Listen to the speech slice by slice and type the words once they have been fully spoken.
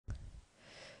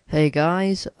Hey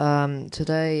guys,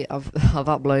 today I've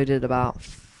uploaded about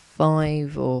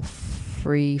five or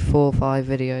three, four, five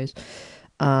videos,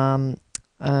 um,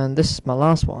 and this is my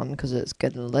last one because it's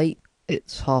getting late.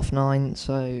 It's 9:30,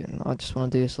 so I just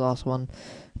want to do this last one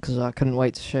because I couldn't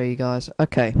wait to show you guys.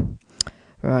 Okay,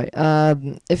 right.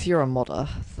 If you're a modder,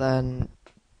 then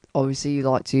obviously you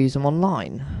like to use them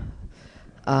online,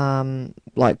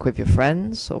 like with your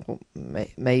friends or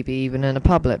maybe even in a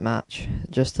public match,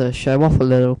 just to show off a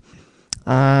little.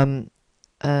 Um,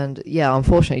 and yeah,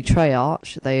 unfortunately,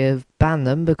 Treyarch they have banned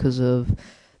them because of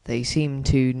they seem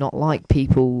to not like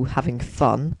people having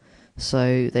fun,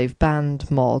 so they've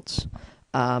banned mods.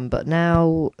 But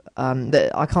now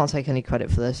I can't take any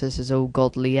credit for this. This is all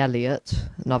Godly Elliot,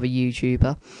 another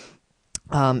YouTuber.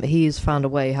 He has found a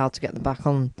way how to get them back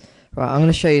on. Right, I'm going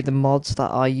to show you the mods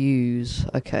that I use.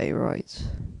 Okay, right.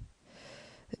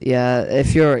 Yeah,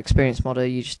 if you're an experienced modder,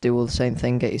 you just do all the same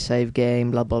thing, get your save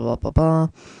game, blah blah blah blah blah.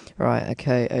 Right,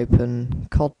 okay, open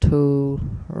COD tool,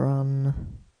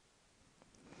 run.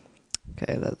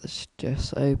 Okay, let this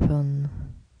just open.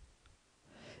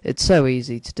 It's so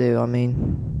easy to do, I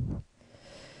mean.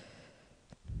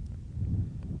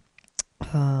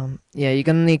 Yeah, you're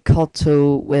gonna need COD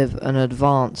tool with an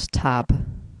advanced tab,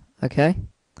 okay?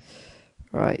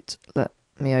 Right, let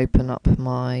me open up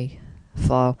my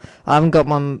file. I haven't got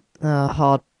my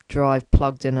hard drive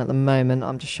plugged in at the moment.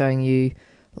 I'm just showing you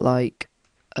like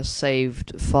a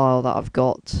saved file that I've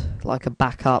got, like a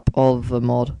backup of a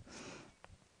mod.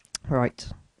 Right.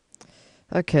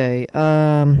 Okay.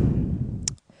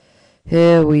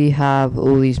 Here we have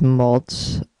all these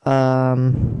mods. I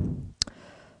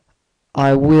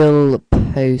will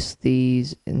post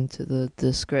these into the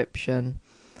description.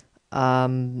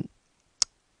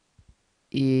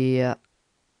 Yeah.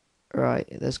 Right.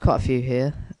 There's quite a few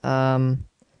here.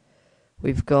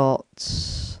 We've got.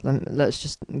 Let's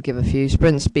just give a few.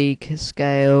 Sprint speed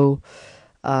scale.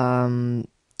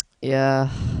 Yeah,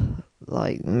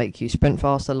 like make you sprint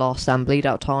faster. Last stand bleed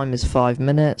out time is 5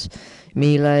 minutes.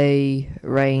 Melee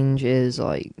range is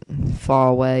like far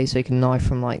away, so you can knife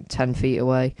from like 10 feet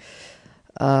away.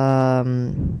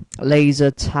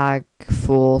 Laser tag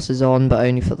force is on, but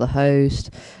only for the host,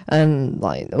 and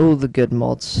like all the good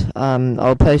mods.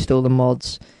 I'll post all the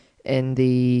mods in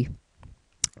the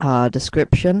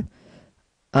description.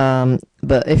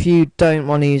 But if you don't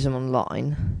want to use them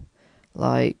online,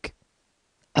 like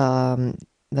then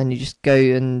you just go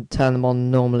and turn them on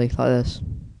normally like this,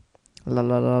 la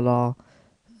la la la,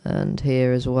 and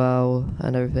here as well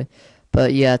and everything.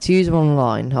 But yeah, to use them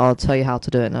online, I'll tell you how to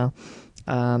do it now.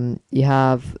 You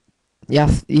have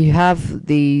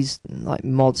these like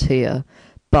mods here,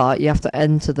 but you have to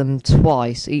enter them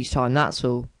twice each time. That's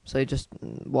all. So just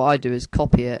what I do is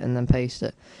copy it and then paste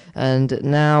it. And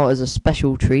now, as a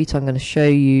special treat, I'm going to show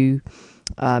you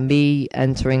me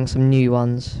entering some new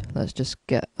ones. Let's just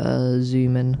get a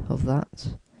zoom in of that.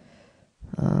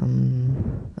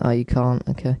 Oh, you can't.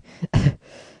 Okay.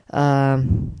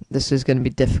 This is going to be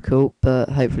difficult, but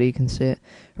hopefully you can see it.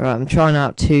 Right, I'm trying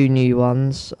out two new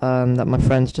ones that my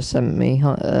friends just sent me.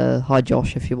 Hi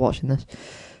Josh, if you're watching this.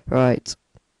 Right,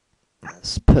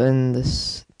 let's put in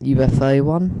this UFO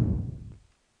one.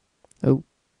 Oh,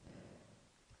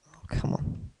 come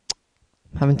on.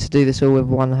 I'm having to do this all with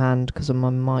one hand because my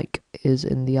mic is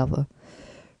in the other.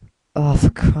 Oh, for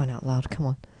crying out loud, come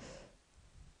on.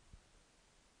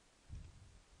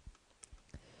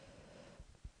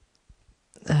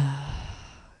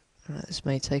 This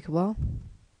may take a while.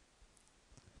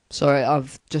 Sorry,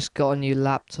 I've just got a new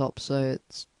laptop, so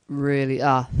it's really...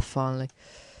 finally.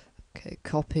 Okay,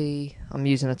 copy. I'm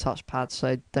using a touchpad,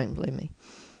 so don't blame me.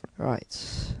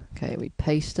 Right. Okay, we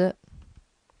paste it.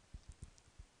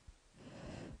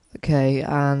 Okay,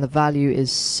 and the value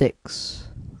is 6.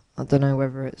 I don't know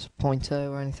whether it's a pointer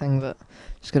or anything, but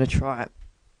just going to try it.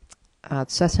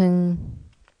 Add setting.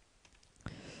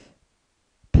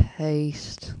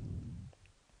 Paste.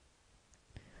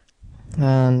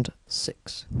 And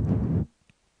 6.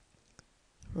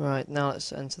 Right, now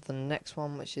let's enter the next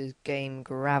one, which is Game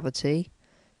Gravity.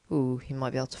 Ooh, he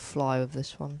might be able to fly with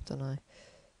this one, don't know.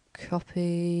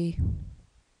 Copy.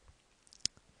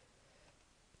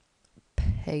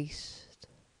 Paste.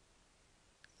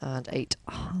 And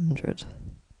 800.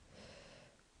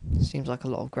 Seems like a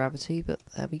lot of gravity, but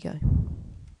there we go.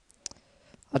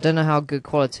 I don't know how good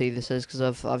quality this is,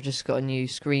 because I've just got a new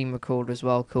screen recorder as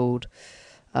well called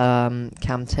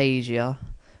Camtasia,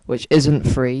 which isn't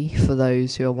free for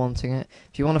those who are wanting it.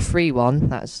 If you want a free one,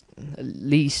 that's at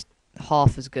least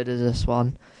half as good as this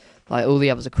one. Like all the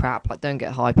others are crap. Like don't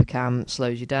get Hypercam, it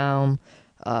slows you down.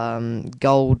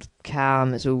 Gold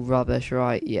cam, it's all rubbish,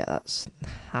 right? Yeah, that's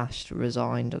hashed,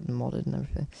 resigned, and modded and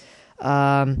everything.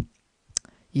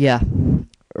 Yeah,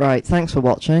 right. Thanks for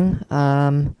watching.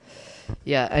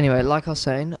 Yeah. Anyway, like I was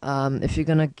saying, if you're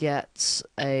gonna get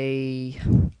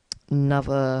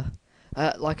another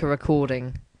like a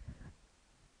recording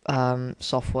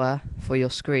software for your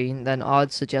screen, then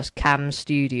I'd suggest Cam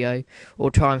Studio,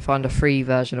 or try and find a free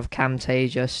version of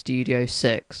Camtasia Studio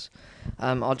 6.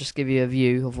 I'll just give you a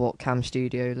view of what Cam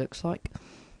Studio looks like.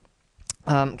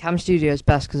 Cam Studio is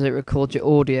best because it records your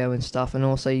audio and stuff, and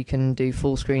also you can do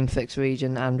full screen, fixed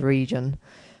region, and region.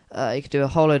 You can do a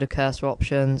whole load of cursor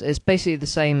options. It's basically the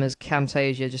same as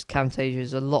Camtasia, just Camtasia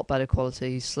is a lot better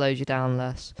quality, slows you down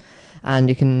less, and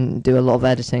you can do a lot of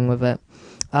editing with it.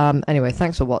 Anyway,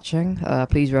 thanks for watching.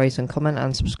 Please rate and comment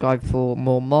and subscribe for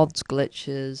more mods,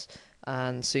 glitches,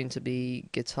 and soon to be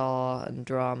guitar and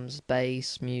drums,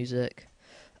 bass, music,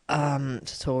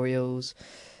 tutorials.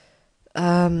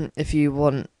 If you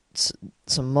want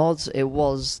some mods, it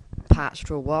was patched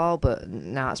for a while, but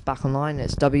now it's back online.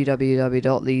 It's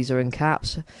www. These are in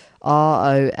caps,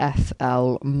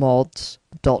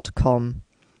 roflmods.com.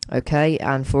 Okay,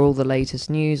 and for all the latest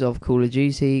news of Call of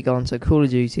Duty, go on to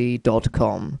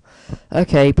callofduty.com.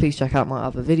 Okay, please check out my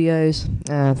other videos,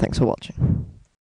 and thanks for watching.